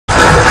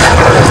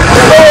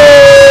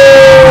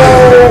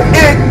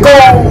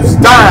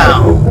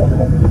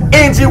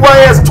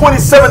Ngys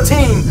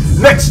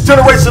 2017 Next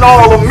Generation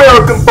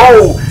All-American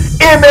Bowl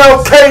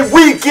MLK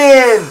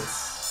Weekend.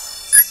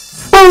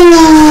 Boom!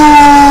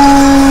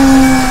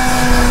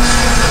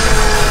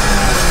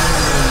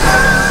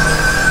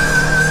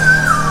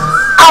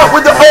 Out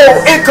with the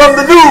old, in come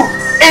the new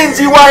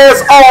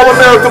Ngys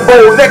All-American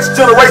Bowl Next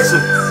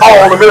Generation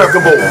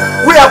All-American Bowl.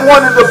 We have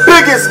one of the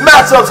biggest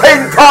matchups,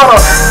 Hayden Connor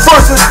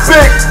versus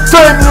Big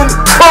Damian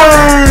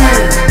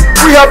Payne.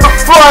 We have the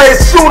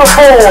flyest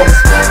uniforms.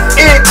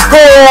 It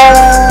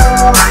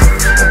goes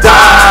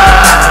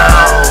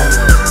down.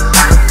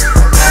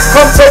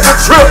 Come take a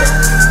trip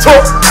to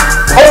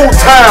Old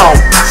Town,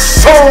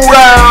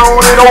 Showdown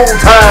in Old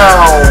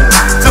Town,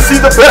 to see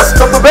the best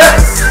of the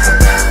best.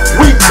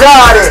 We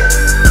got it.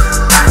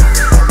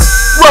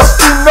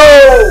 Rusty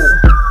No,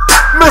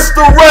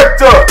 Mr.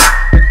 Rector,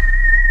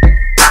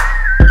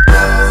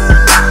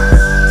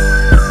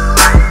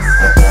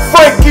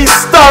 Frankie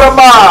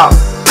Stoudemire,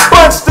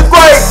 Bunch the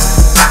Great,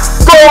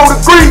 Gold the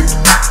Greek,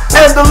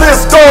 and the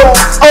list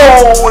goes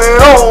on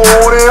and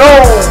on and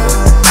on.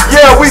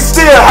 Yeah, we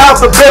still have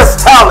the best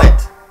talent,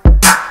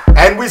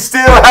 and we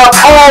still have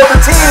all the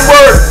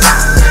teamwork.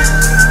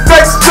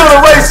 Next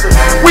generation,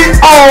 we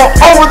all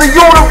over the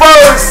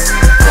universe,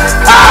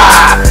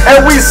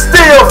 and we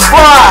still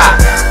fly.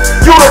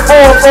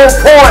 Uniforms on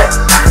point,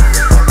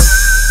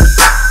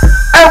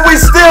 and we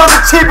still the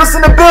cheapest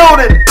in the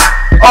building.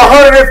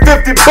 $150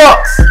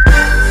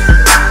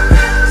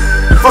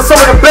 for some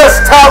of the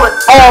best talent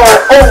all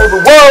over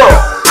the world.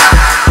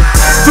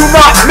 Do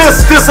not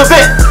miss this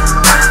event,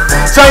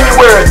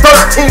 January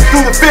 13th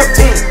through the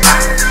 15th.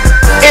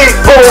 It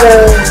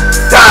goes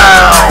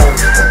down.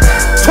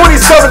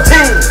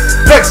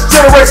 2017 Next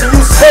Generation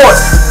Youth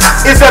Sports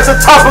is at the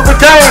top of the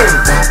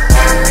game.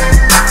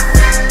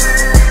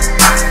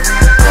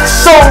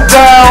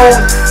 Showdown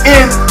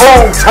in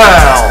Old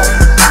Town,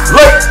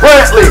 Lake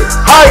Brantley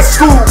High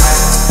School.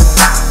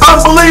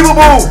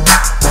 Unbelievable,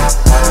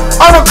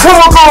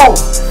 unequivocal.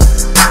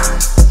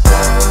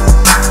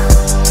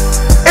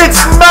 It's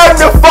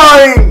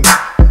magnifying,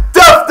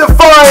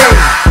 death-defying.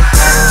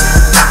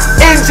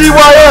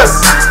 Ngys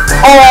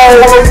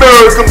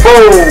All-American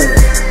Bowl.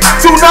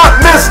 Do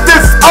not miss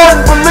this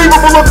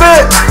unbelievable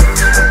event.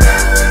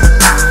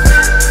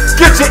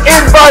 Get your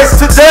invites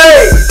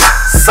today.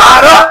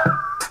 Sign up.